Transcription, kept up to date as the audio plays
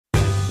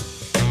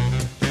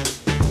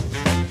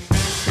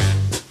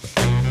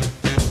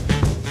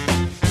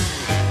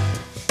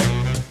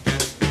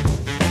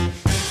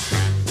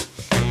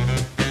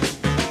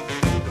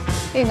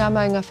I ngā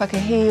maunga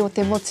whakahi o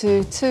te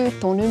motu tū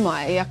tonu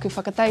mai, aku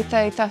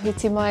whakataitei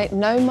tahuti mai,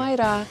 nau mai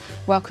rā.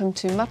 Welcome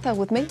to Mata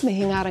with me,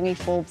 Mihi Ngārangi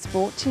Forbes,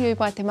 brought to you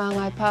by Te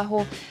Māngai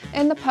Pāho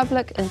and the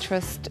Public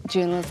Interest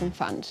Journalism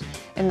Fund.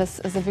 And this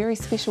is a very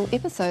special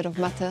episode of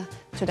Mata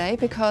today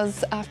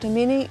because after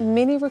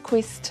many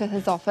requests to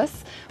his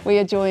office, we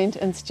are joined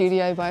in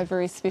studio by a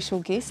very special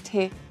guest,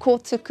 he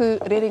kōtuku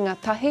rerenga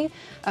tahi,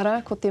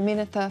 ara ko te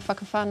Meneta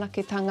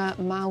Whakawhanaketanga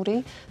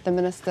Māori, the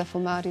Minister for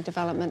Māori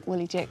Development,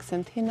 Willie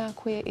Jackson. Tēnā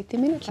koe I te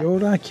Meneta.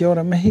 Kia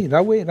ora mihi,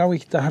 rawe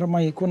ki te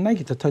haramai I konei,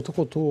 ki te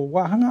tautoko tō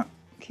wāhanga.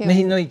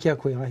 Mihi nui kia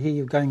koe, I hear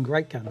you're going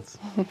great guns.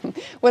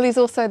 Well, he's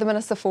also the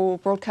Minister for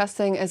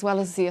Broadcasting as well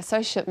as the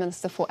Associate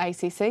Minister for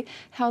ACC,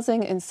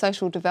 Housing and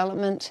Social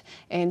Development,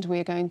 and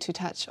we're going to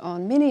touch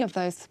on many of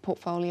those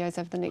portfolios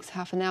over the next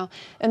half an hour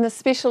in this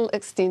special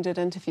extended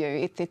interview.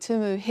 E te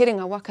tumu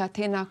heringa waka,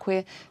 tēnā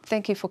koe,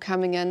 thank you for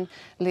coming in.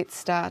 Let's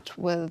start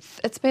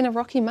with, it's been a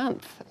rocky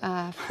month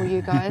for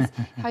you guys.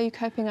 How are you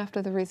coping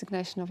after the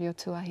resignation of your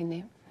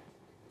tuahine?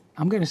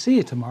 I'm going to see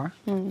her tomorrow.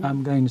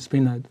 I'm going to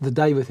spend the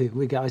day with her.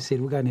 I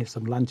said we're going to have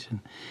some lunch and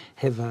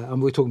have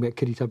we're talking about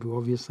kiritapu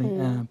obviously.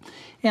 And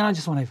I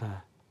just want to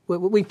have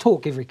we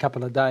talk every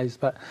couple of days,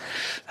 but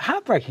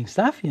heartbreaking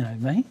stuff, you know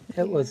me.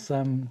 It was,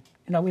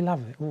 we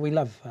love it. We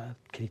love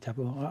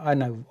kiritapu. I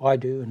know I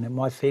do and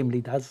my family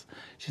does.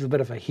 She's a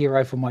bit of a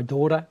hero for my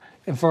daughter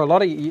and for a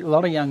lot of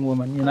young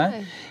women, you know.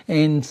 Okay.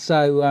 And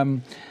so,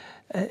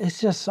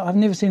 it's just, I've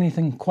never seen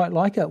anything quite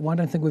like it. I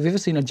don't think we've ever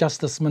seen a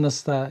Justice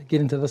Minister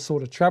get into this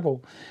sort of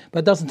trouble. But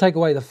it doesn't take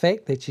away the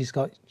fact that she's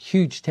got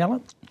huge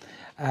talent.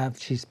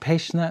 She's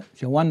passionate.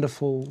 She's a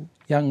wonderful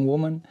young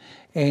woman.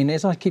 And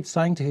as I keep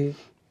saying to her,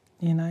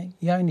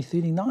 you're only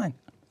 39.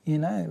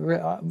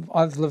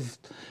 I've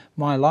lived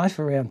my life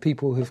around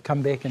people who've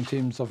come back in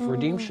terms of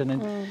redemption.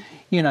 And,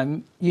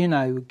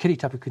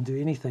 kiritapu can do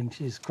anything.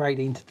 She's a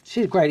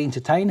great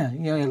entertainer.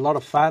 A lot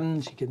of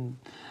fun. She can...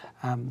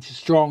 she's a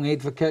strong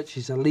advocate.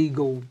 She's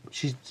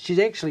she's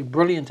actually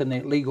brilliant in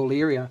that legal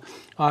area.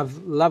 I've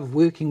loved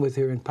working with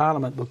her in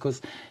Parliament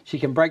because she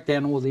can break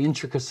down all the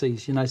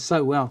intricacies,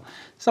 so well.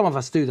 Some of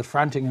us do the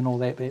fronting and all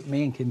that, but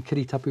man can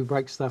kiritapu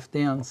break stuff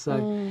down.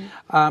 So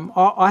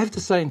I have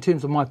to say in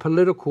terms of my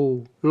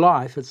political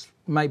life, it's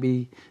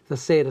maybe the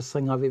saddest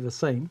thing I've ever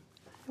seen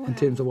in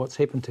terms of what's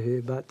happened to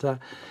her. But that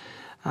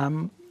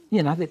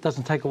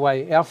doesn't take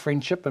away our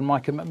friendship and my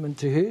commitment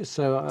to her.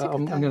 So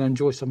I'm going to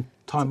enjoy some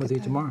time with her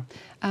tomorrow.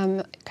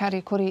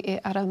 Kare kore e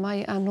ara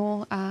mai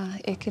anō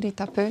e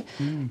kiritapu.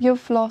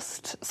 You've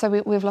lost,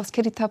 we've lost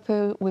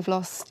kiritapu, you've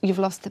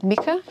lost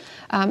Meka.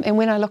 And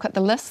when I look at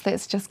the list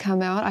that's just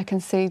come out, I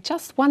can see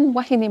just one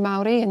wahine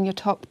Māori in your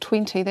top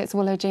 20, that's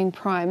Willow Jean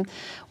Prime.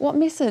 What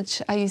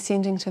message are you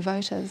sending to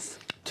voters?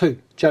 2.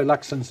 Jo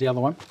Luxon's the other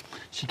one.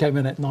 She came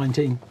in at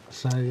 19.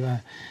 So,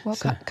 kare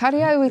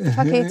au I te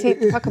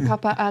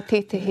whakapapa a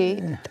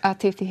tētahi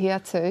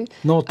atu.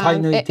 No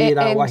tainui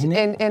tērā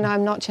wahine. And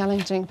I'm not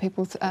challenging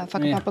people's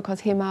whakapapa because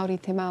he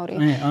Māori te Māori.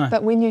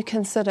 But when you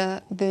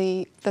consider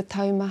the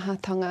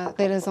taumahatanga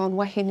that is on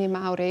wahine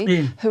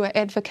Māori who are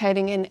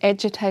advocating and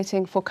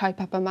agitating for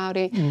kaupapa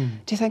Māori,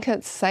 do you think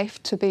it's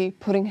safe to be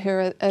putting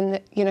her in,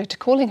 to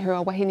calling her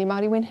a wahine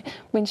Māori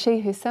when she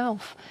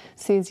herself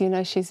says,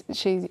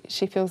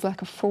 she feels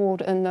like a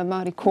fraud in the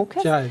Māori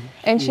caucus? Jo,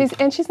 and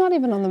she's not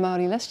even on the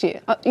Māori list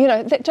yet.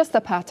 Just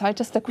apartheid,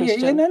 just a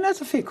question. Yeah, no, that's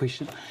a fair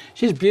question.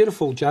 She's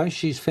beautiful, Jo.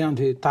 She's found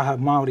her taha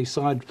Māori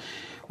side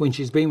when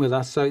she's been with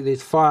us. So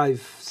there's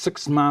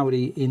 5-6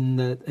 Māori in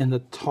the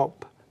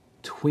top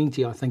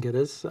 20, I think it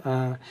is.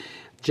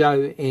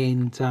 Jo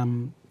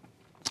and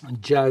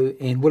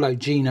Willow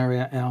Jean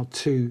are our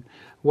 2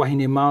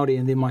 wahine Māori,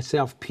 and then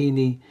myself,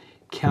 Penny,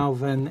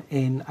 Calvin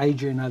and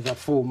Adrian are the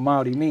 4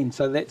 Māori men.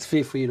 So that's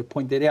fair for you to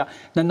point that out.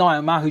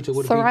 Nanaia Mahuta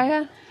would have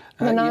Soraya?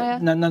 Nanaia?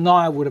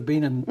 Nanaia would have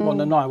been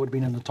Nanaia would have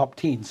been in the top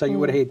 10. So you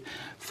would have had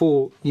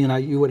 4,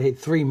 you would have had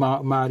 3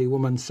 Māori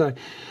women. So,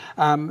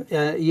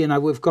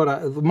 we've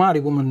got the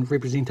Māori woman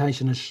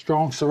representation is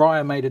strong.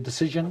 Soraya made a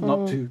decision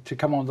not to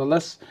come on the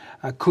list.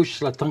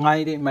 Kushla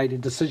Tangaire made a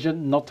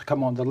decision not to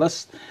come on the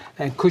list.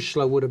 And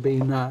Kushla would have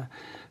been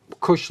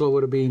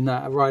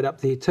right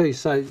up there too.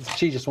 So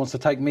she just wants to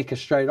take Meka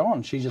straight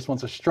on. She just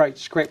wants a straight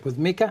scrap with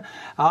Meka.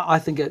 I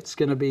think it's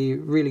going to be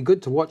really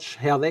good to watch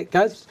how that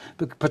goes,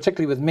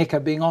 particularly with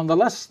Meka being on the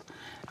list.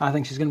 I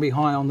think she's going to be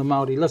high on the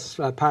Māori list,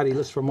 party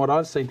list from what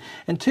I've seen.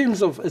 In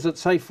terms of, is it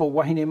safe for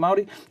wahine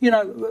Māori?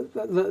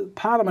 The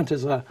Parliament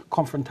is a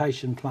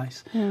confrontation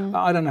place.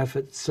 I don't know if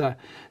it's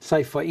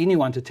safe for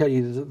anyone to tell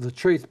you the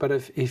truth, but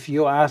if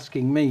you're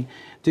asking me,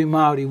 do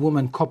Māori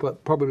women cop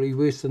it probably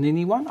worse than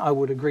anyone? I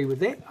would agree with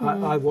that.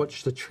 I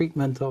watched the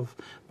treatment of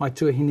my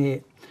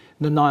tuahine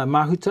Nanaia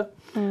Mahuta,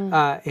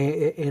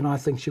 and I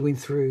think she went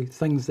through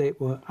things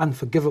that were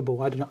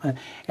unforgivable. I don't know,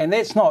 and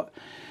that's not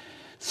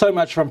so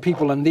much from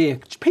people in there.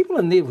 People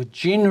in there were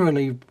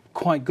generally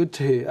quite good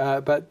to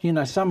her, but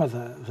some of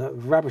the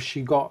rubbish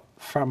she got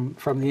from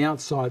the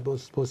outside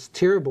was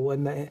terrible,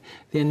 and the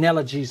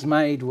analogies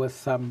made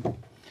with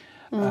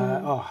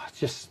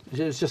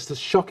It's just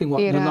shocking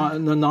what Era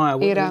Nanaia,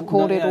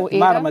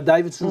 Marama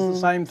Davidson's the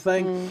same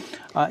thing.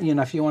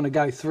 If you want to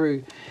go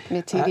through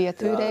Media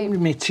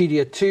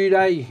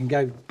Tude, you can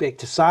go back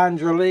to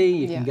Sandra Lee,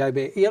 you can go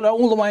back,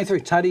 all the way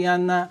through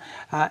Tariana,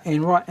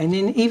 and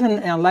then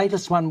even our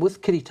latest one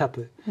with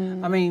Kiritapu.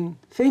 I mean,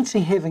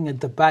 fancy having a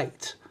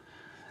debate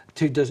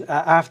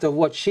after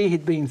what she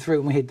had been through,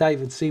 and we had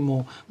David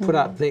Seymour put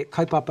up that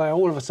kaupapa,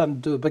 all of a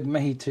sudden do a big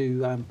mihi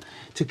to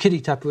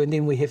Kiritapu, and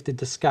then we have to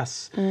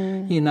discuss,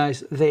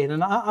 that.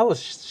 And I was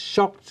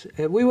shocked.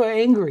 We were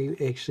angry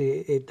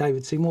actually at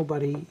David Seymour,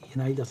 but he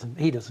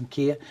doesn't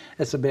care.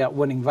 It's about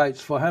winning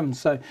votes for him.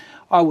 So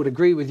I would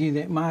agree with you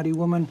that Māori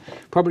women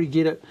probably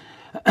get it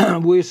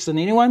worse than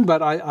anyone,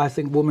 but I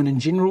think women in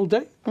general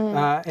do,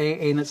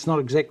 and it's not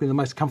exactly the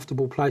most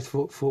comfortable place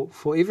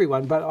for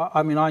everyone. But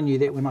I knew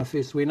that when I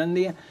first went in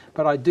there,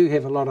 but I do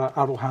have a lot of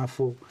aroha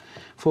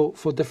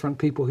for different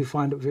people who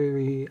find it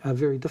very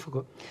very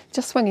difficult.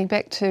 Just swinging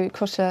back to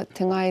Kusha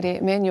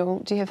Tengaire Manuel,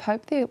 do you have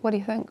hope there? What do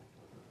you think?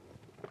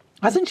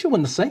 I think she'll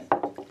win the seat.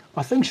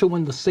 I think she'll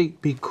win the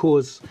seat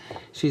because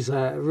she's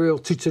a real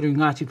Tūturu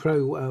Ngāti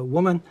Pro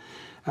woman,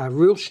 a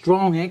real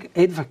strong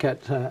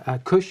advocate,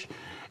 Kush.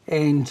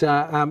 And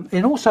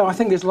also, I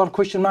think there's a lot of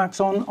question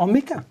marks on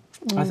Meka.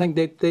 I think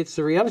that's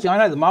the reality. I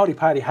know the Māori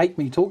Party hate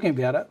me talking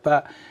about it,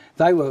 but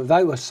they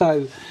were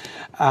so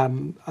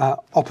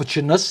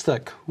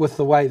opportunistic with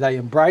the way they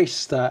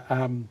embraced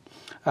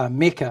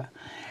Meka.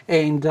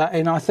 And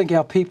I think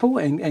our people,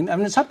 and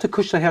it's up to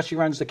Kusha how she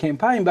runs the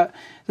campaign, but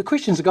the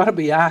questions have got to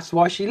be asked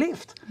why she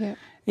left. Yeah.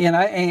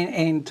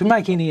 And to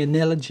make any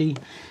analogy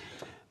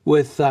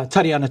with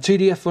Tariana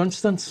Turia, for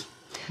instance,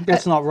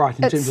 that's not right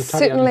in terms of Tariana Turia. It's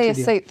certainly a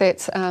seat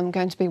that's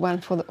going to be one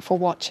for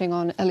watching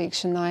on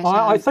election night.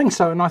 I think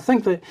so, and I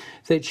think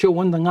that she'll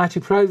win the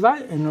Ngāti Pro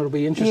vote, and it'll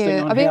be interesting.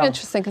 Yeah, it'll be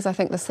interesting because I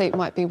think the seat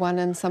might be won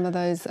in some of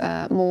those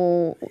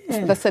more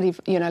the city,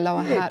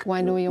 Lower Hutt,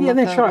 Wainui, or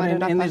that's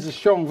right, and there's a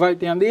strong vote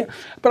down there.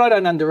 But I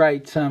don't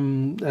underrate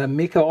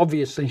Meka.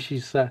 Obviously,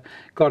 she's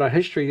got a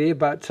history there,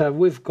 but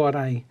we've got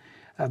a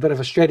bit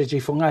of a strategy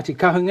for Ngāti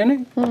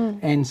Kahungunu,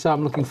 and so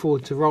I'm looking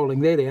forward to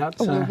rolling that out.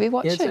 We'll be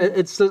watching.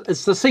 It's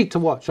the seat to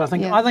watch. I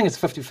think it's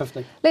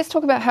 50-50. Let's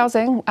talk about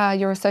housing.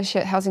 You're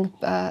Associate Housing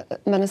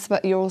Minister,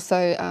 but you're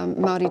also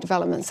Māori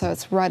Development, so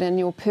it's right in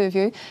your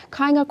purview.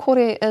 Kāinga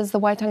Kore is the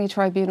Waitangi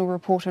Tribunal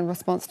report in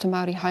response to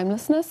Māori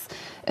homelessness.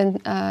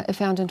 It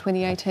found in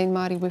 2018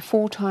 Māori were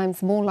 4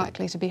 times more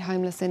likely to be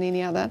homeless than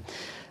any other.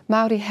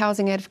 Māori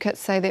housing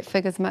advocates say that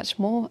figure's much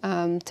more.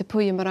 Te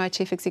Puia Marae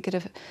Chief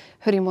Executive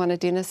Hurimwana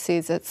Dennis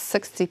says it's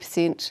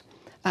 60%,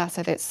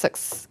 so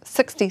that's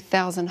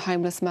 60,000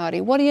 homeless Māori.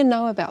 What do you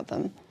know about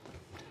them?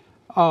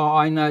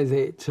 I know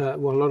that, a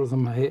lot of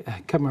them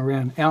come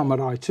around our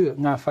marae too, at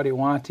Ngā Whare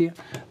Wātea.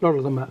 A lot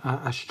of them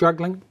are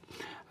struggling.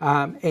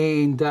 And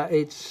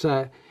it's,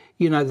 this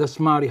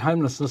Māori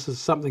homelessness is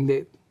something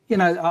that,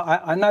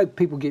 I know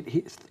people get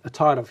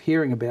tired of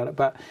hearing about it,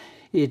 but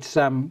it's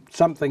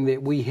something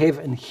that we have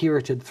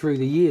inherited through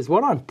the years.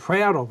 What I'm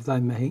proud of, though,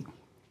 Mihi,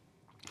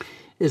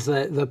 is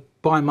the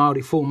By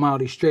Māori, For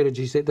Māori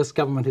strategies that this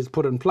government has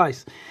put in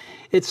place.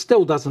 It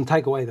still doesn't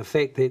take away the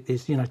fact that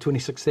there's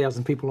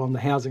 26,000 people on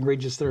the housing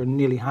register and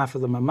nearly half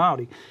of them are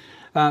Māori.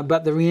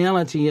 But the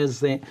reality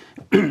is that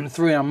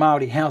through our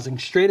Māori housing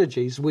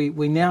strategies,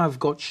 we now have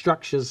got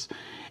structures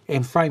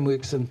and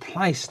frameworks in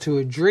place to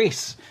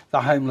address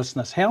the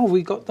homelessness. How have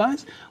we got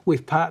those?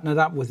 We've partnered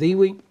up with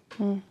iwi.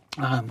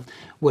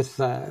 With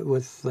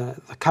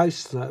the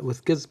coast,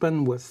 with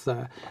Gisborne, with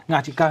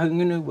Ngāti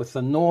Kahungunu, with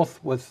the north,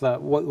 with Tai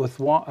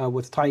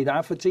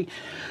Rāwhiti.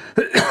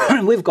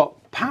 We've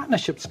got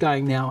partnerships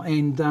going now,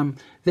 and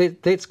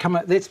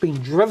that's been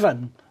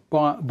driven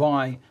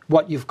by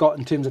what you've got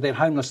in terms of that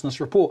homelessness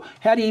report.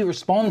 How do you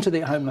respond to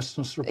that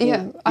homelessness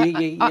report?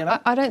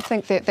 I don't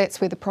think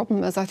that's where the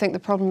problem is. I think the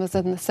problem is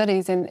in the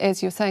cities, and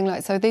as you're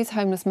saying, so these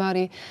homeless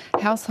Māori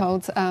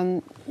households,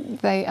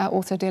 they are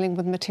also dealing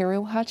with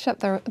material hardship.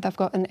 They've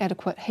got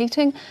inadequate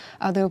heating.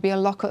 There will be a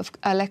lack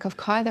of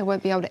kai. They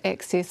won't be able to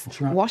access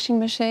washing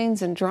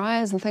machines and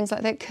dryers and things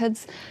like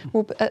that.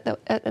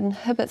 It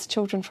inhibits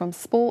children from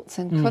sports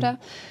and kura.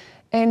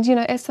 And,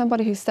 as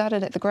somebody who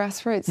started at the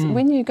grassroots,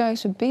 when you go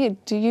to bed,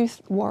 do you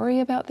worry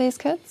about these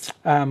kids?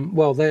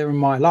 Well, they're in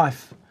my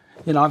life.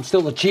 I'm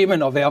still the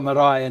chairman of our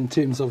marae in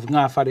terms of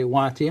Ngā Whare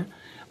Wātea.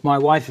 My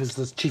wife is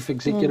the chief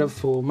executive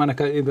for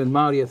Manukau Urban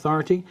Māori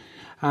Authority.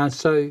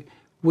 So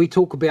we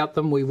talk about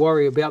them, we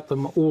worry about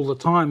them all the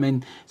time,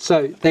 and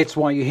so that's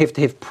why you have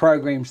to have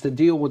programs to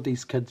deal with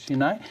these kids,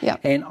 Yep.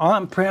 And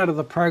I'm proud of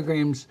the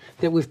programs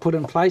that we've put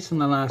in place in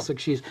the last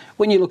 6 years.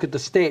 When you look at the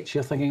stats,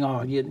 you're thinking,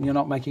 you're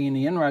not making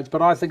any inroads,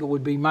 but I think it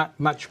would be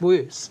much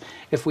worse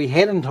if we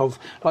hadn't have,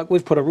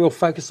 we've put a real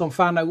focus on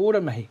whānau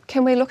ora mihi.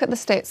 Can we look at the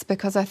stats,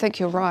 because I think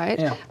you're right,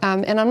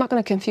 and I'm not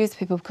going to confuse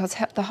people, because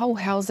the whole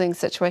housing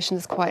situation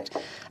is quite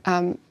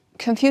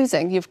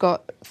confusing. You've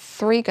got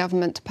 3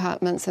 government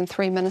departments and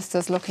 3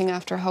 ministers looking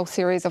after a whole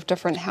series of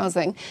different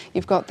housing.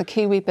 You've got the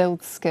Kiwi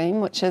Build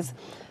scheme, which is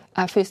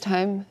first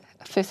homes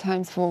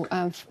for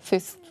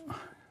first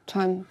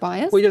time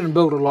buyers. We didn't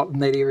build a lot in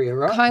that area,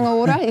 right? Kāinga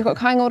ora, you've got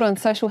kāinga ora and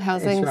social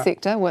housing right.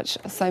 sector, which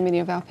so many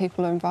of our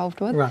people are involved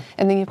with. Right.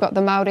 And then you've got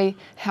the Māori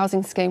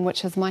housing scheme,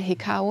 which is Maihi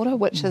Ka Ora,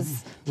 which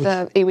is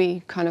the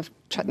iwi kind of,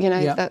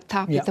 the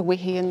tāpeta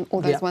wehi and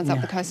all those ones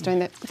up the coast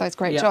doing those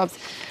great jobs.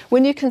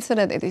 When you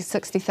consider that there's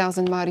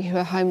 60,000 Māori who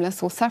are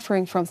homeless or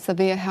suffering from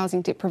severe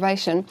housing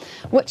deprivation,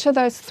 which of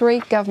those 3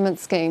 government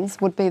schemes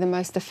would be the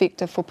most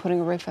effective for putting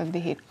a roof over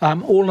their head?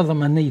 All of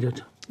them are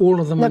needed. All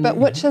of them. No, but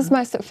which is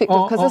most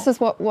effective? Because this is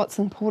what's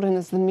important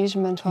is the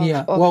measurement of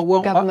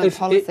government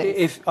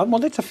policies. Well,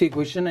 that's a fair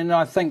question, and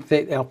I think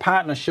that our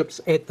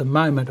partnerships at the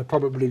moment are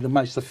probably the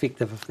most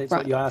effective, if that's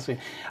what you're asking.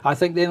 I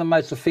think they're the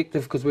most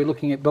effective because we're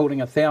looking at building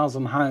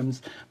 1,000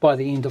 homes by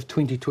the end of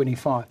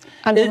 2025.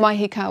 Under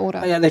Maihi Ka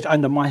Ora? Yeah, that's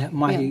under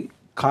Maihi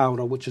Ka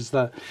Ora, which is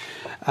the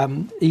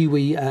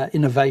iwi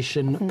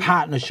innovation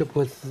partnership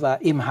with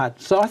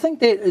MHUD. So I think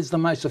that is the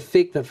most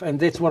effective, and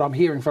that's what I'm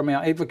hearing from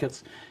our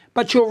advocates.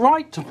 But you're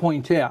right to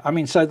point out. I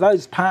mean, so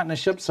those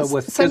partnerships are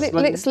with. So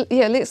let's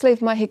leave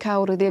Maihi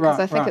Ka Ora there because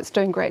I think it's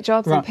doing great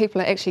jobs and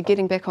people are actually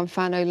getting back on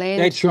whānau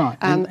land. That's right.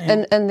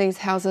 In these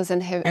houses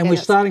and we're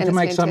starting to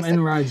make some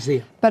inroads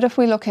there. But if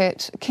we look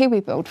at Kiwi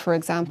Build, for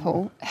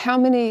example, how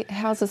many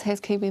houses has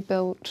Kiwi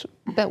Build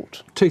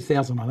built?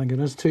 2,000, I think it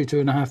is.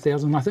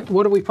 2,500. I think.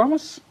 What do we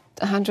promise?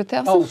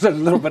 100,000? Oh, a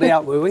little bit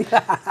out, were we?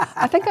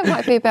 I think it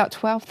might be about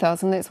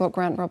 12,000. That's what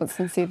Grant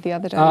Robertson said the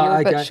other day.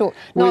 You're a bit short.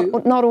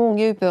 Not all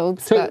new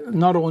builds.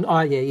 Not all. Oh,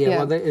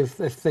 yeah. Well, if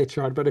that's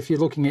right. But if you're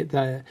looking at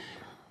the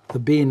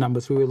bare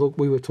numbers, we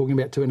were talking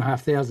about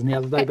 2,500 the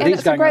other day. But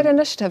it's a great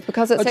initiative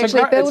because it's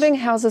actually building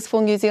houses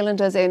for New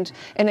Zealanders, and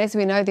as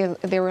we know,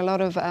 there are a lot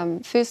of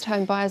first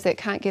home buyers that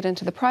can't get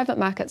into the private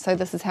market, so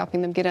this is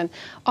helping them get in.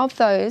 Of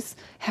those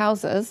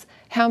houses,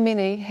 how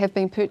many have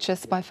been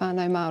purchased by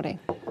whānau Māori?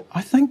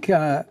 I think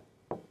you're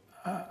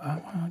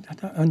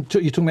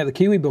talking about the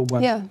Kiwi Build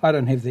one. Yeah. I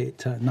don't have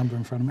that number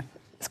in front of me.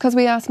 It's because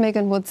we asked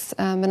Megan Woods,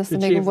 Minister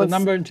Did Megan she have Woods. The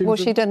number in terms well,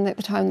 she didn't at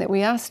the time that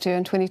we asked her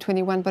in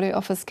 2021, but her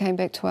office came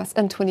back to us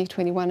in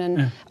 2021,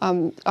 and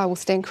I will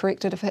stand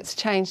corrected if it's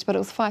changed, but it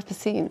was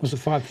 5%. Was it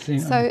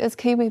 5%? So is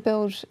Kiwi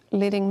Build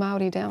letting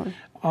Māori down?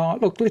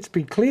 Look, let's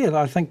be clear.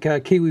 I think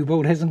Kiwi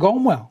Build hasn't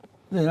gone well.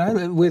 You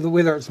know,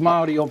 whether it's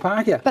Māori or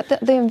Pākehā. But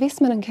the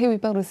investment in Kiwi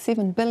Build is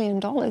 $7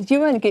 billion.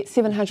 You only get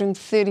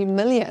 $730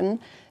 million.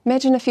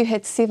 Imagine if you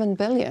had $7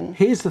 billion.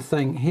 Here's the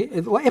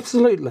thing. Well,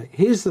 absolutely.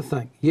 Here's the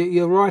thing.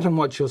 You're right in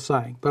what you're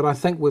saying, but I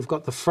think we've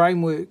got the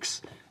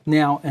frameworks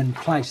now in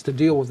place to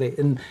deal with that.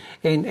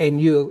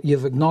 And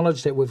you've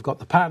acknowledged that we've got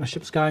the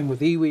partnerships going with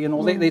iwi and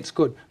all that. That's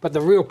good. But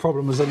the real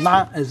problem is in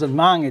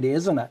Māngere,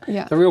 isn't it?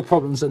 Yeah. The real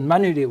problem is in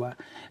Manurewa,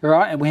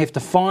 right? And we have to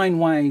find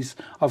ways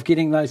of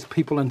getting those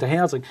people into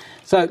housing.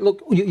 So,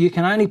 look, you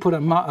can only put a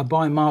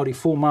Buy Māori,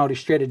 for Māori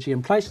strategy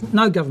in place.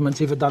 No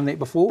government's ever done that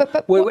before.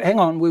 Hang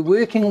on, we're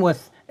working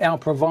with our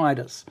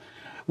providers.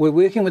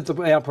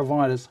 Our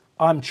providers.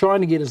 I'm trying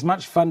to get as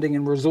much funding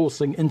and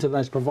resourcing into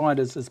those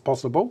providers as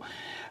possible.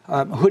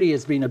 Huri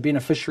has been a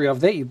beneficiary of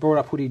that. You brought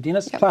up Huri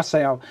Dennis, plus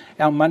our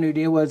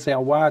Manurewas,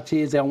 our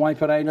Wāteas, our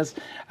Waipareiras.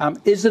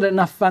 Is it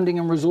enough funding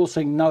and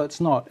resourcing? No, it's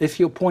not. If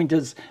your point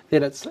is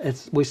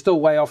that we're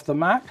still way off the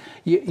mark,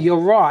 you're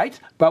right,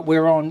 but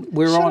we're on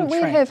track. Shouldn't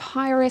we have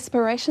higher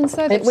aspirations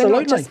so that we're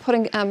not just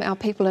putting our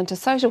people into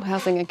social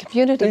housing and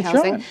community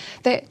housing? Right.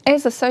 That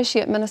as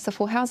Associate Minister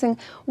for Housing,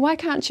 why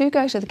can't you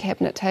go to the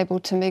Cabinet table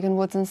to Megan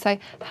Woods and say,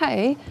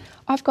 hey,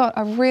 I've got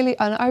an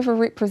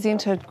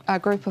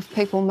overrepresented group of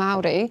people,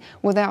 Māori,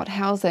 without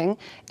housing,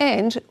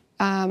 and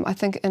I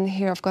think in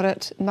here I've got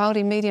it,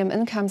 Māori medium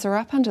incomes are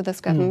up under this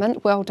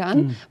government, well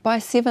done, by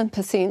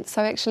 7%.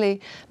 So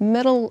actually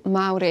middle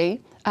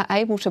Māori are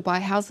able to buy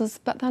houses,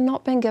 but they're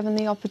not being given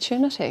the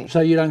opportunity.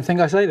 So you don't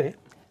think I say that?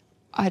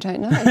 I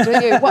don't know. Do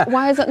you?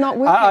 Why is it not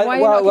working? Why are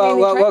you not getting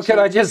any traction? Well, can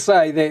I just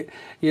say that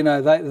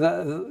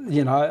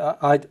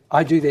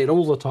I do that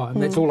all the time.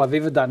 That's all I've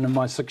ever done in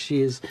my 6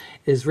 years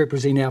is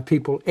represent our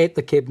people at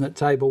the Cabinet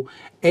table,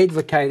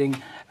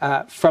 advocating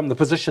from the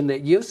position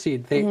that you've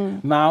said that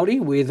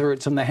Māori, whether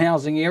it's in the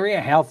housing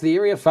area, health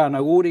area,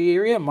 whānau ora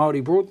area,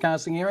 Māori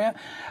broadcasting area,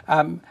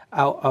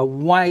 are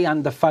way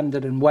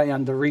underfunded and way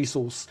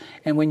under-resourced.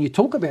 And when you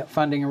talk about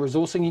funding and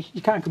resourcing,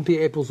 you can't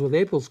compare apples with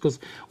apples because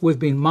we've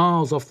been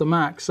miles off the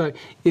mark. So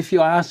if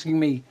you're asking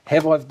me,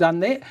 have I done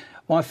that?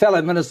 My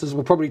fellow ministers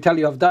will probably tell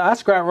you I've done.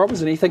 Ask Grant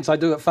Robertson, he thinks I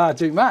do it far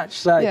too much.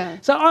 So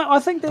I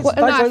think that's...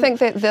 I think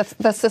that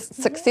the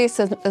success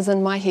is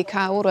in Maihi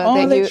Ka Ora,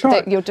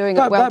 that you're doing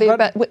it well there.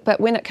 But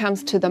when it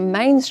comes to the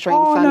mainstream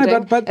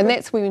funding, and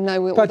that's where we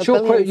know where all the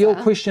billions are. Your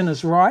question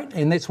is right,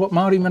 and that's what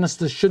Māori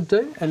ministers should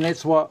do, and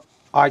that's what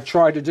I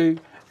try to do,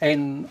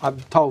 and I'm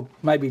told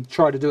maybe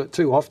try to do it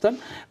too often.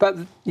 But,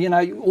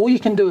 all you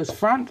can do is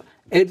front,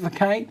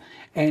 advocate,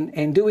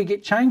 and do we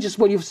get changes?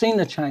 Well, you've seen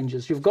the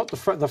changes. You've got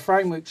the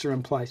frameworks are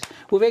in place.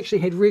 We've actually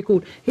had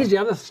record. Here's the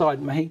other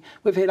side, Mihi.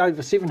 We've had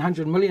over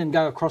 700 million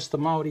go across the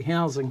Māori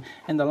housing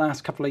in the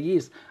last couple of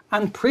years.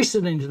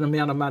 unprecedented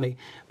amount of money.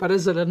 But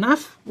is it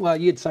enough? Well,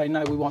 you'd say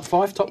no. We want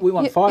five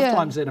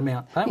times that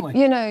amount, don't we?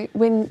 You know,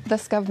 when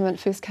this government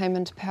first came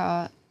into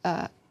power,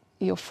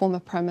 your former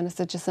Prime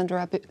Minister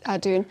Jacinda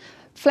Ardern,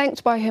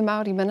 flanked by her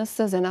Māori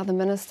ministers and other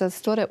ministers,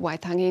 stood at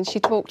Waitangi, and she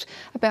talked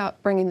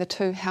about bringing the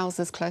two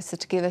houses closer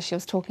together. She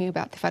was talking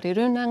about Te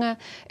Wharerunanga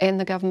and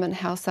the government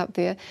house up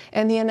there,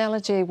 and the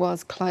analogy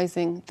was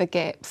closing the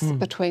gaps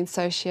between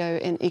socio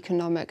and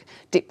economic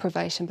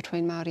deprivation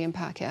between Māori and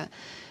Pākehā.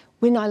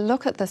 When I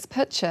look at this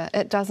picture,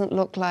 it doesn't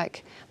look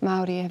like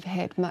Māori have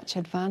had much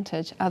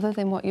advantage other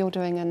than what you're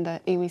doing in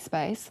the iwi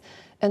space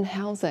in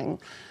housing.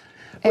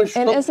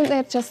 And isn't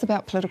that just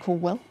about political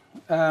will?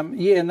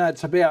 Yeah, no,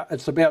 it's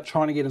about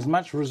trying to get as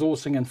much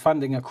resourcing and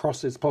funding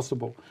across as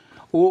possible.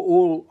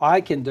 All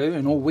I can do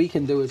and all we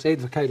can do is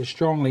advocate as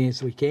strongly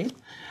as we can.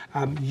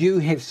 You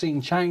have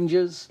seen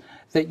changes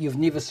that you've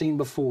never seen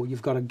before.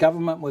 You've got a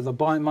government with a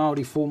by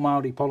Māori, for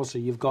Māori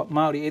policy. You've got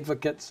Māori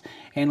advocates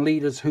and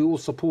leaders who will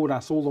support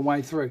us all the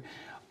way through.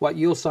 What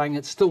you're saying,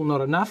 it's still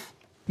not enough.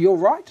 You're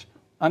right.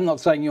 I'm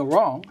not saying you're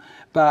wrong,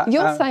 but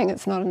you're saying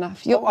it's not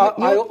enough.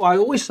 I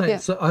always say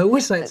it's not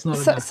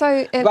enough.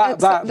 So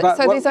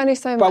there's only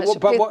so much.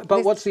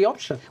 But what's the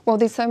option? Well,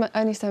 there's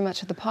only so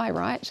much of the pie,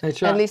 right?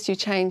 That's right. Unless you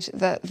change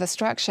the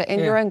structure. And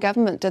your own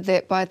government did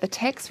that by the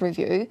tax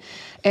review,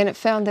 and it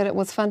found that it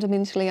was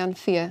fundamentally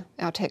unfair,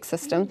 our tax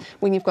system,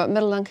 when you've got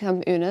middle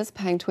income earners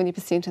paying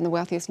 20% and the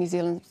wealthiest New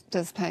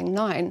Zealanders paying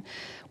 9%.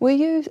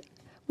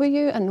 Were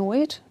you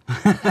annoyed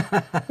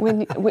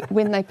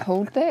when they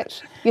pulled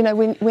that? You know,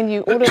 when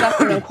you ordered up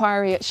an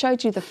inquiry, it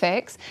showed you the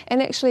facts,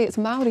 and actually it's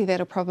Māori that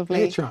are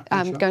probably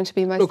going to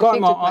be most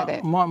affected by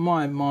that.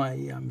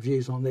 My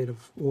views on that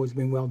have always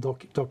been well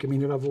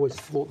documented. I've always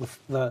thought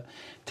the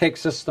tax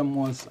system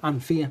was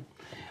unfair.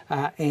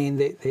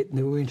 And that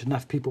there weren't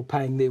enough people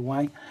paying their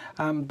way.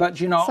 But,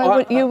 you know...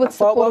 So you would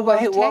support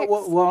tax?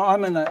 Well,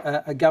 I'm in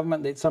a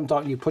government that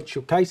sometimes you put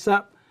your case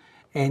up,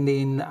 and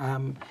then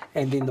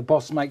the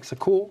boss makes a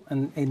call,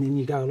 and then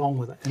you go along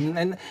with it.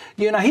 And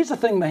you know, here's the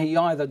thing, Mihi,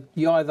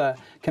 you either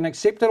can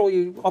accept it or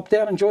you opt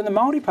out and join the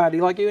Māori Party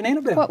like you and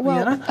Annabelle. Well,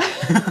 you know?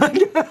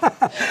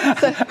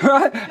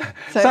 Right?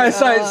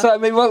 So I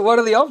mean, what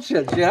are the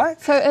options, you know?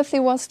 So if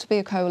there was to be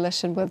a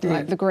coalition with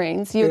like the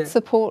Greens, you'd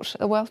support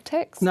a wealth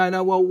tax? No,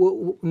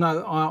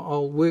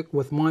 I'll work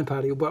with my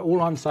party, but all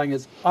I'm saying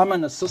is I'm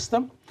in a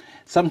system.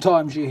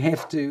 Sometimes you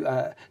have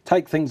to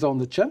take things on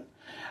the chin.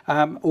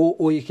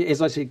 Or you can,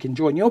 as I said, can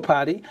join your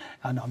party,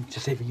 and I'm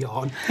just having you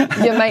on.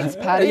 Your mate's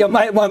party.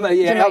 my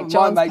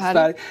mate's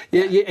party.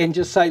 Yeah, and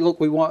just say, look,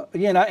 we want,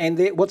 you know, and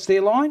what's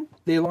their line?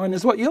 Their line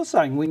is what you're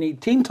saying. We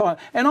need 10 times,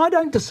 and I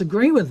don't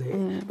disagree with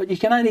that. But you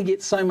can only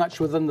get so much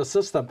within the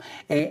system,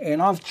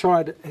 and I've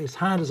tried as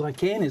hard as I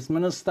can as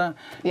minister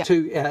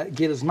to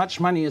get as much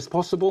money as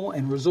possible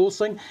and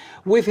resourcing.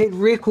 We've had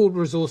record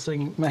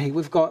resourcing, Mihi.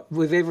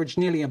 We've averaged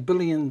nearly $1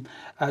 billion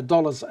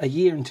a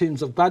year in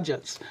terms of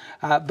budgets,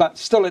 but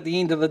still at the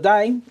end of the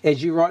day,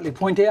 as you rightly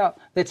point out,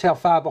 that's how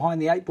far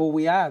behind the 8 ball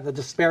we are. The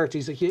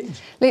disparities are huge.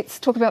 Let's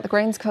talk about the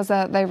Greens, because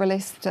they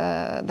released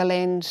the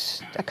land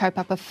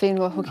kaupapa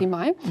whenua hoki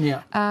mai.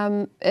 Yeah.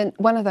 And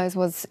one of those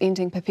was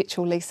ending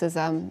perpetual leases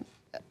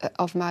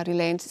of Māori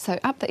land. So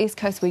up the east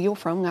coast where you're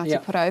from,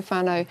 Ngāti Porou,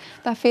 whānau,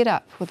 they're fed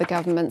up with the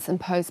government's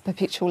imposed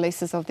perpetual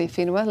leases of their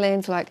whenua.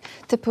 Lands like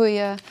Te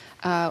Puia,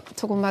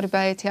 Tokomaru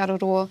Bay, Te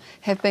Araroa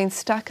have been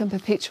stuck in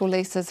perpetual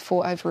leases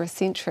for over a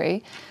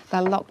century.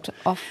 They're locked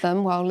off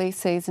them while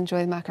lessees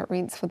enjoy market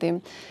rents for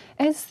them.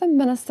 As the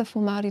Minister for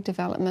Māori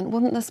Development,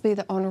 wouldn't this be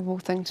the honourable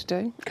thing to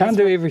do? Can't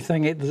do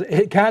everything.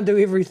 It can't do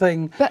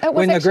everything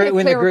when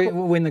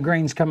the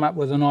Greens come up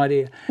with an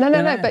idea. No,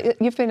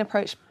 but you've been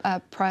approached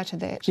prior to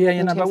that.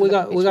 Yeah, but we've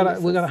got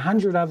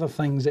 100 other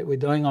things that we're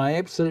doing. I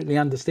absolutely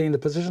understand the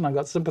position. I've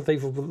got sympathy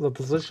for the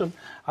position.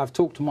 I've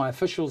talked to my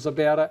officials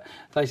about it.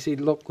 They said,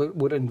 look, it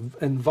would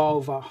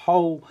involve a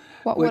whole...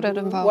 What would it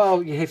involve?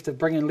 Well, you have to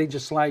bring in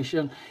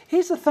legislation.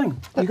 Here's the thing.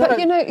 When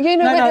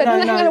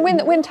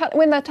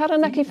the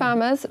Taranaki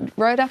farmers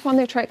rode up on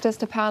their tractors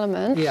to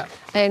Parliament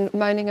and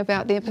moaning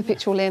about their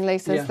perpetual land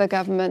leases, the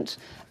government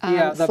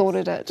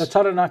sorted it. The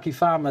Taranaki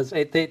farmers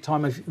at that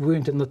time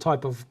weren't in the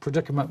type of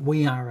predicament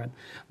we are in.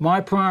 My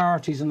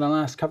priorities in the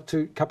last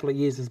couple of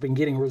years has been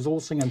getting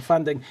resourcing and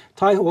funding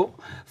taiho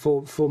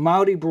for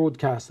Māori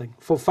broadcasting,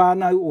 for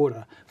whānau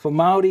ora, for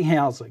Māori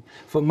housing,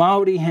 for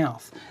Māori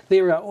health.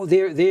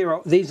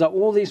 These are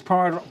all these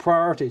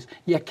priorities.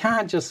 You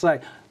can't just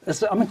say,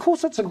 I mean, of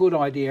course, it's a good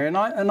idea, and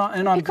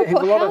I you could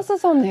put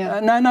houses on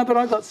there. No, but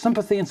I've got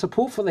sympathy and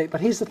support for that. But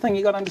here's the thing: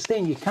 you got to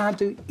understand, you can't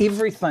do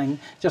everything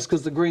just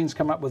because the Greens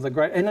come up with a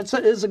great. And it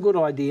is a good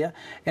idea.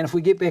 And if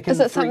we get back, is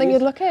it something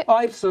you'd look at?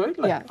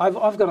 Absolutely. Yeah.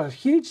 I've got a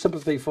huge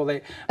sympathy for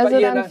that. Is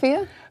it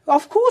unfair?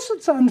 Of course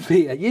it's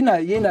unfair. You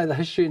know the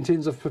history in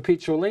terms of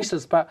perpetual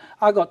leases, but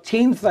I got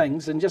 10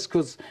 things, and just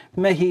because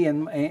Mihi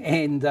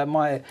and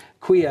my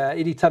queer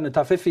Iri Tana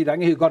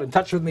Tawhiwhirangi, who got in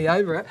touch with me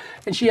over it,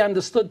 and she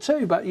understood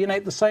too, but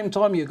at the same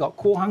time you got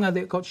kohanga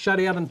that got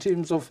shut out in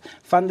terms of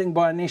funding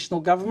by a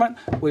national government.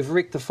 We've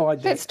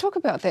rectified that. Let's talk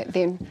about that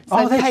then.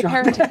 So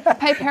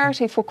pay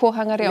parity for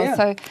kohanga reo. Yeah.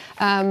 So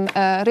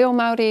a reo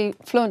Māori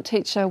fluent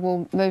teacher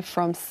will move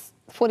from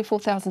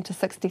 44,000 to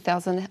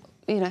 60,000.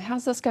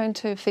 How's this going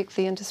to affect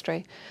the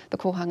industry, the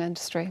kohanga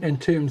industry? In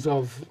terms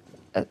of?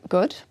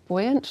 Good,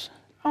 buoyant.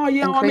 Oh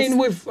yeah, increase? I mean,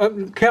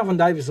 we've Calvin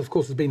Davis, of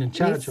course, has been in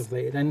charge of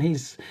that, and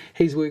he's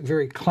worked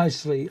very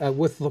closely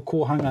with the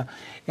kohanga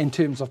in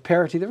terms of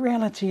parity. The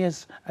reality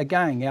is,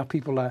 again, our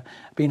people are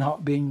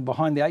being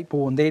behind the 8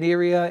 ball in that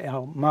area.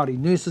 Our Māori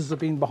nurses have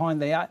been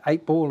behind the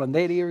 8 ball in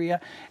that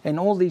area, and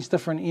all these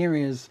different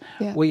areas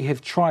we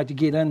have tried to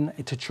get in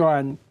to try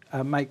and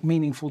make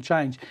meaningful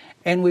change,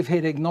 and we've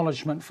had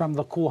acknowledgement from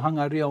the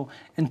kohanga reo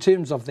in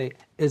terms of that.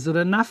 Is it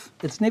enough?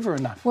 It's never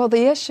enough. Well,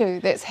 the issue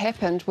that's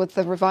happened with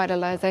the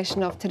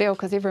revitalisation of te reo,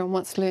 because everyone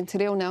wants to learn te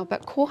reo now,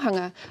 but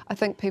kohanga, I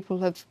think people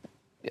have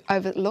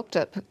overlooked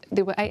it.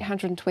 There were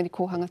 820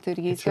 kohanga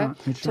 30 years ago.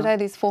 Today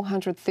there's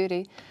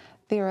 430.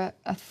 There are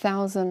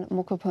 1,000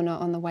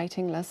 mokopuna on the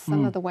waiting list.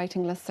 Some of the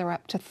waiting lists are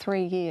up to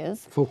 3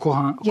 years. For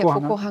kohanga? Yeah,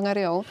 for kohanga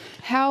reo.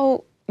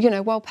 How...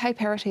 while pay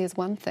parity is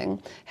one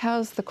thing,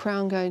 how's the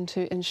Crown going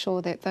to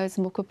ensure that those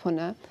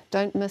mokopuna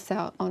don't miss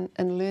out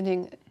in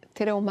learning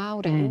te reo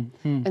Māori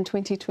in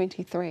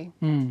 2023?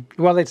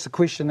 Well, that's the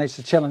question, that's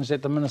the challenge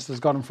that the Minister's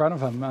got in front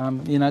of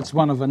him. It's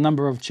one of a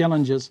number of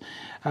challenges,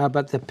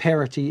 but the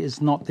parity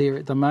is not there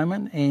at the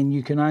moment, and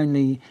you can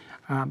only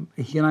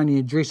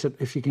address it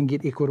if you can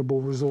get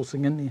equitable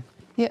resourcing in there.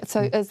 Yeah,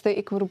 so is the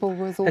equitable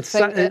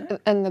resourcing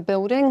in the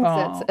buildings,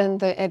 it's in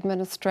the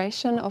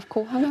administration of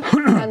kohanga,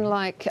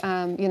 unlike,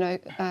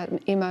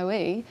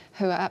 MOE,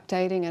 who are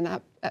updating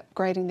and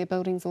upgrading their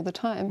buildings all the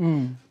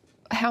time.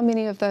 How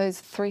many of those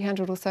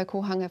 300 or so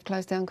kohanga have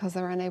closed down because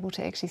they're unable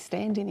to actually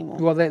stand anymore?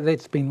 Well,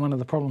 that's been one of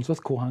the problems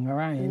with kohanga,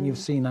 and you've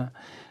seen,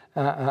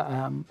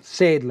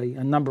 sadly,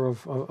 a number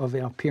of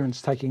our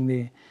parents taking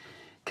their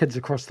kids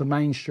across the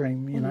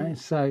mainstream,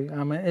 So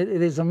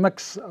it is a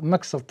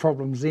mix of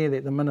problems there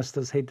that the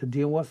Minister's had to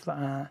deal with,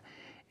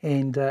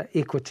 and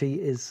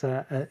equity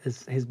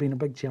has been a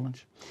big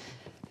challenge.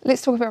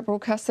 Let's talk about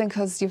broadcasting,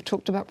 because you've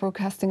talked about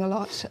broadcasting a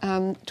lot.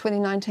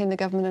 2019, the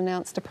government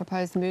announced a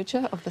proposed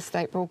merger of the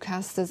state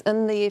broadcasters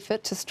in the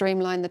effort to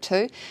streamline the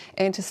two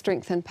and to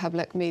strengthen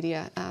public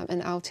media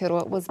in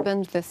Aotearoa. It was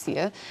binned this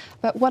year.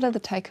 But what are the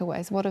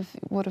takeaways?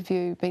 What have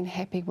you been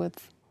happy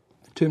with?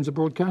 In terms of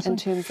broadcasting? In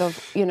terms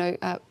of,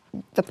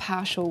 the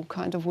partial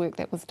kind of work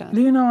that was done.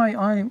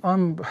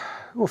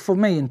 Well, for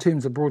me, in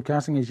terms of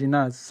broadcasting, as you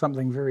know, it's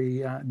something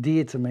very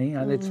dear to me.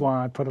 That's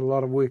why I put a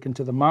lot of work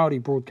into the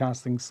Māori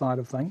broadcasting side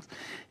of things.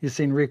 You've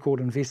seen record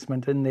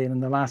investment in there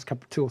in the last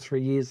 2 or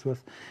 3 years.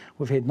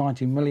 We've had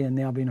 90 million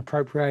now been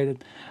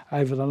appropriated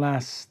over the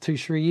last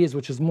 2-3 years,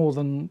 which is more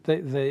than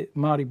the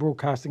Māori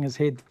broadcasting has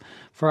had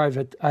for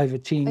over 10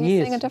 years. Are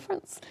you seeing a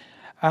difference?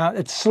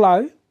 It's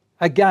slow,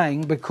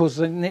 again, because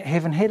they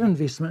haven't had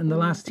investment in the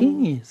last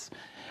 10 years.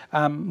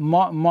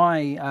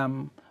 My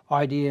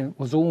idea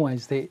was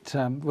always that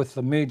with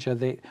the merger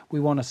that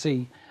we want to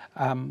see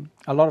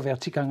a lot of our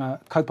tikanga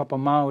kaupapa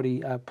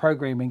Māori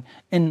programming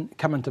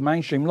come into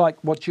mainstream, like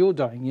what you're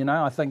doing.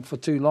 I think for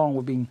too long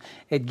we've been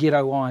at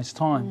ghettoised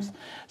times.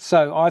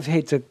 So I've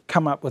had to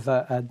come up with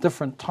a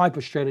different type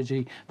of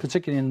strategy,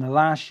 particularly in the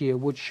last year,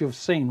 which you've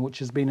seen, which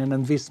has been an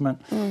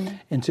investment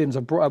in terms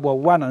of,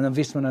 an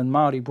investment in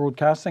Māori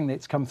broadcasting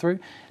that's come through.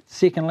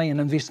 Secondly, an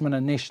investment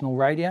in national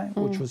radio,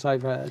 which was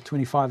over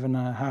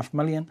 25.5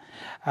 million.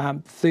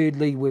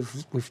 Thirdly,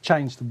 we've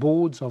changed the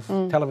boards of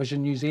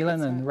Television New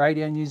Zealand and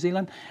Radio New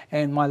Zealand.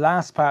 And my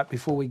last part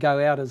before we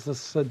go out is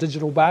this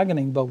digital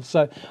bargaining bill.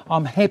 So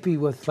I'm happy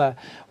with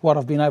what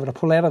I've been able to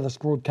pull out of this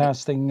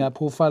broadcasting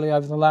portfolio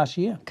over the last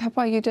year.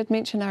 Kapa, you did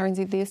mention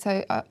RNZ there,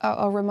 so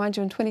I'll remind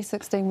you in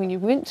 2016 when you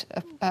weren't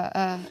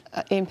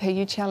MP,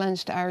 you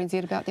challenged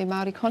RNZ about their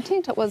Māori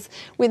content. It was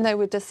when they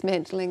were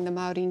dismantling the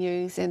Māori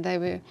news, and they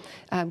were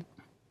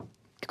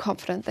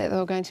confident that they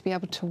were going to be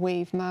able to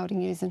weave Māori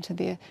news into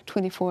their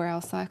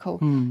 24-hour cycle.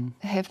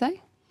 Have they?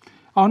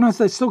 Oh no,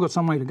 they've still got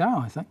some way to go,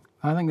 I think.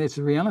 I think that's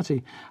the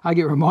reality. I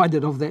get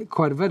reminded of that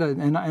quite a bit,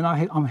 and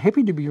I'm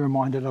happy to be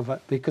reminded of it,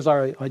 because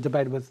I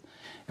debated with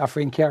our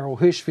friend Carol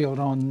Hirschfield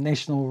on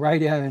national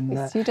radio, and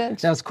yes, you did.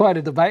 That was quite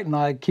a debate, and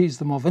I accused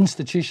them of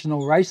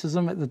institutional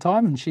racism at the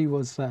time, and she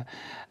was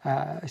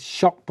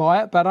shocked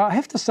by it. But I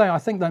have to say, I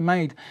think they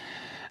made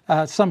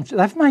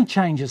they've made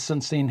changes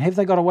since then. Have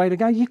they got a way to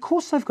go? Yeah, of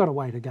course they've got a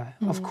way to go.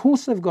 Of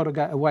course they've got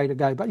a way to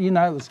go. But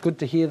it's good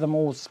to hear them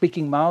all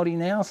speaking Māori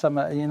now. Some,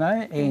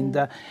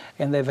 and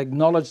they've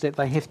acknowledged that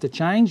they have to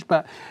change.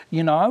 But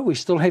we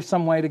still have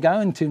some way to go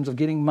in terms of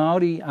getting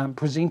Māori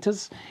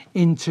presenters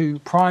into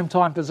prime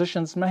time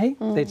positions. Mihi,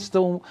 that's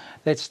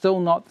still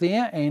not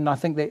there, and I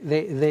think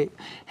that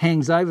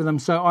hangs over them.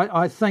 So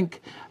I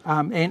think.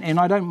 And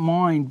I don't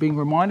mind being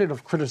reminded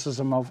of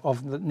criticism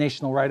of the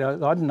national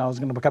radio. I didn't know I was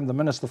going to become the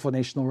Minister for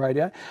National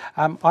Radio.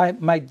 I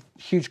made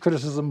huge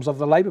criticisms of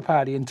the Labour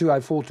Party in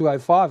 2004,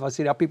 2005. I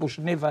said our people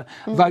should never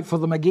vote for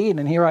them again,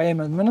 and here I am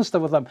as Minister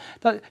with them.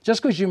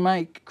 Just because you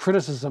make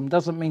criticism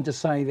doesn't mean to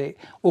say that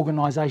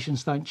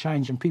organisations don't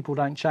change and people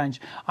don't change.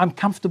 I'm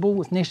comfortable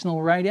with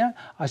National Radio.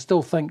 I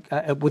still think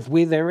with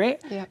where they're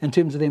at in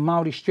terms of their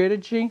Māori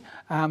strategy,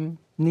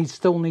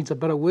 still needs a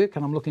bit of work,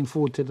 and I'm looking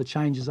forward to the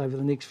changes over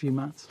the next few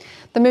months.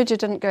 The merger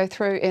didn't go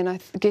through, and I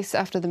guess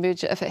after the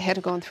merger, if it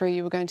had gone through,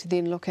 you were going to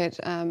then look at,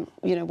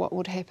 what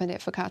would happen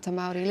at Whakaata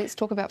Māori. Let's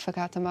talk about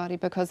Whakaata Māori,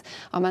 because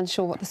I'm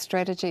unsure what the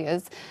strategy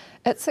is.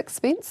 It's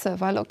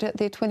expensive. I looked at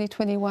their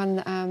 2021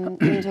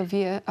 end of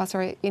year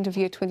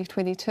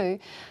 2022.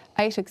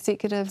 8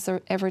 executives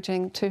are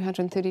averaging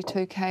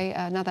 232k,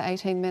 another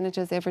 18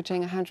 managers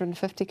averaging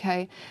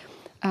 150k.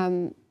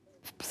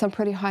 Some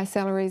pretty high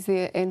salaries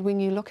there, and when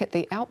you look at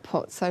the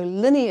output, so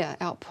linear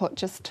output,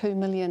 just 2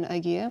 million a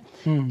year,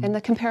 and the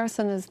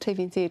comparison is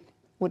TVNZ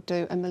would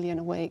do 1 million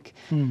a week.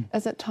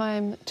 Is it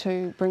time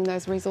to bring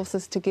those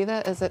resources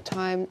together? Is it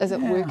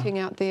working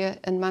out there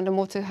in Mana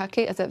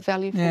Motuhake? Is it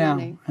value for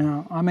money?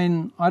 Yeah, I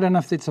mean, I don't know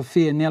if that's a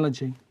fair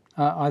analogy.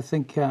 I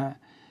think, I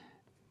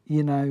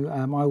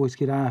always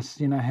get asked,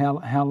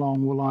 how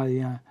long will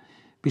I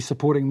be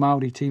supporting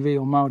Māori TV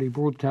or Māori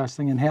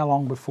broadcasting, and how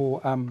long before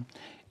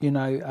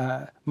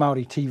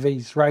Māori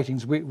TV's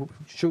ratings,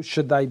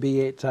 should they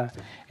be at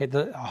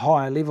the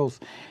higher levels?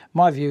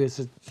 My view is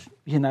that,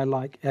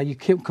 are you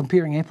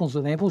comparing apples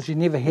with apples? You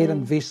never had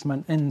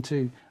investment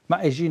into,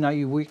 as you know,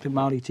 you worked at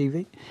Māori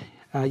TV,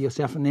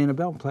 yourself and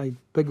Annabelle played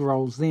big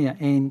roles there,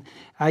 and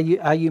are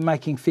you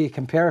making fair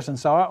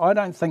comparisons? So I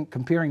don't think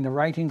comparing the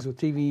ratings with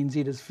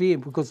TVNZ is fair,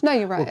 because no,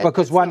 you're right.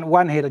 Because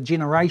one had a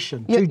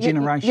generation, two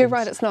generations. You're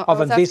right. It's not. Of I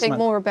was investment. asking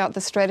more about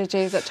the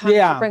strategies at times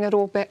to bring it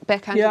all back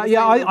under the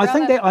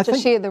same umbrella, to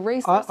share the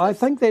resources. I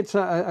think that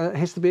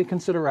has to be a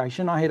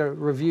consideration. I had a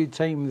review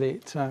team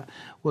that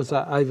was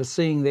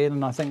overseeing that,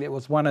 and I think that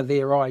was one of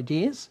their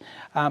ideas.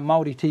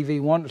 Māori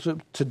TV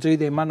wanted to do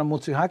their mana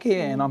motuhake,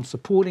 and I'm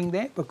supporting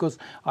that because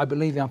I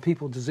believe our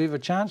people deserve a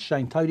chance.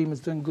 Shane Todium is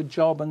doing a good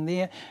job in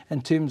there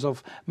in terms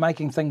of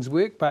making things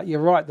work, but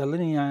you're right, the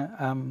linear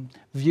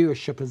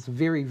viewership is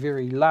very,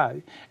 very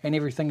low, and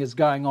everything is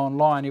going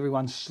online.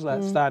 Everyone's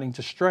starting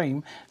to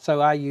stream.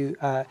 So are you,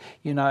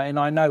 and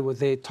I know with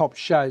their top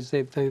shows,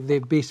 their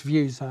best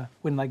views are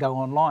when they go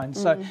online.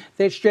 So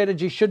that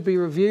strategy should be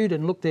reviewed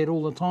and looked at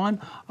all the time.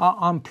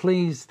 I'm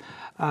pleased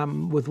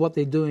with what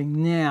they're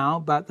doing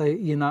now, but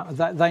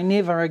they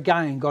never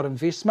again got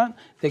investment.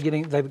 They're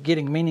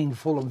getting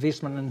meaningful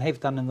investment and have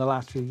done in the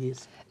last few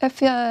years.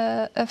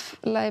 If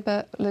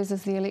Labour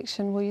loses the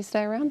election, will you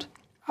stay around?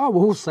 Oh,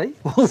 we'll see.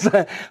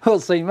 We'll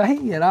see,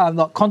 mate. I'm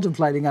not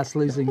contemplating us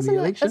losing the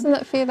election. Isn't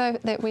it fair, though,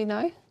 that we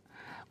know?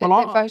 That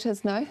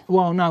voters know?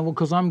 Well, no,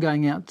 because I'm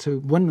going out to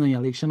win the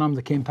election. I'm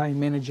the campaign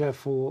manager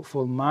for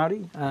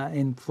Māori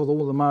and for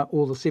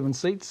all the 7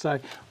 seats. So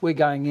we're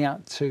going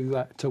out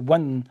to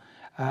win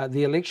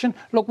the election.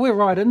 Look, we're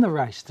right in the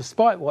race,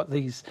 despite what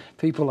these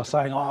people are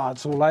saying. Oh,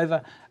 it's all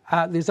over.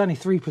 There's only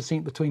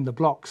 3% between the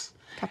blocks.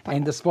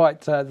 And despite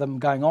them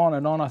going on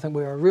and on, I think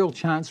we're a real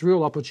chance,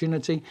 real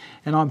opportunity,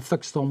 and I'm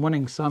fixed on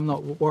winning, so I'm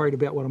not worried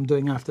about what I'm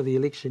doing after the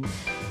election.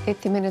 E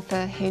te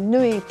minata he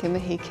nui te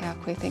mihi kia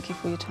koe. Thank you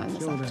for your time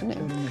this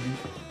afternoon.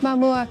 Mā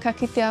mua ka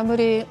kite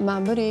amuri,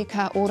 mā muri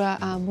ka ora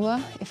a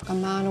mua. E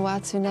whakamāno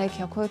atu nei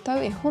kia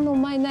koutou, e hono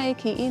mai nei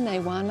ki i nei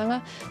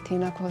wānanga,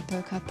 tēnā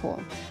koutou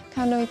katoa.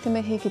 Ka nui te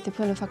mihi ki te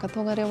puna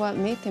whakatonga rewa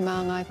me te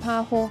māngai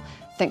pāho.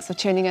 Thanks for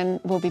tuning in.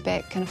 We'll be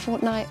back in a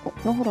fortnight.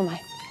 Nohoro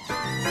mai.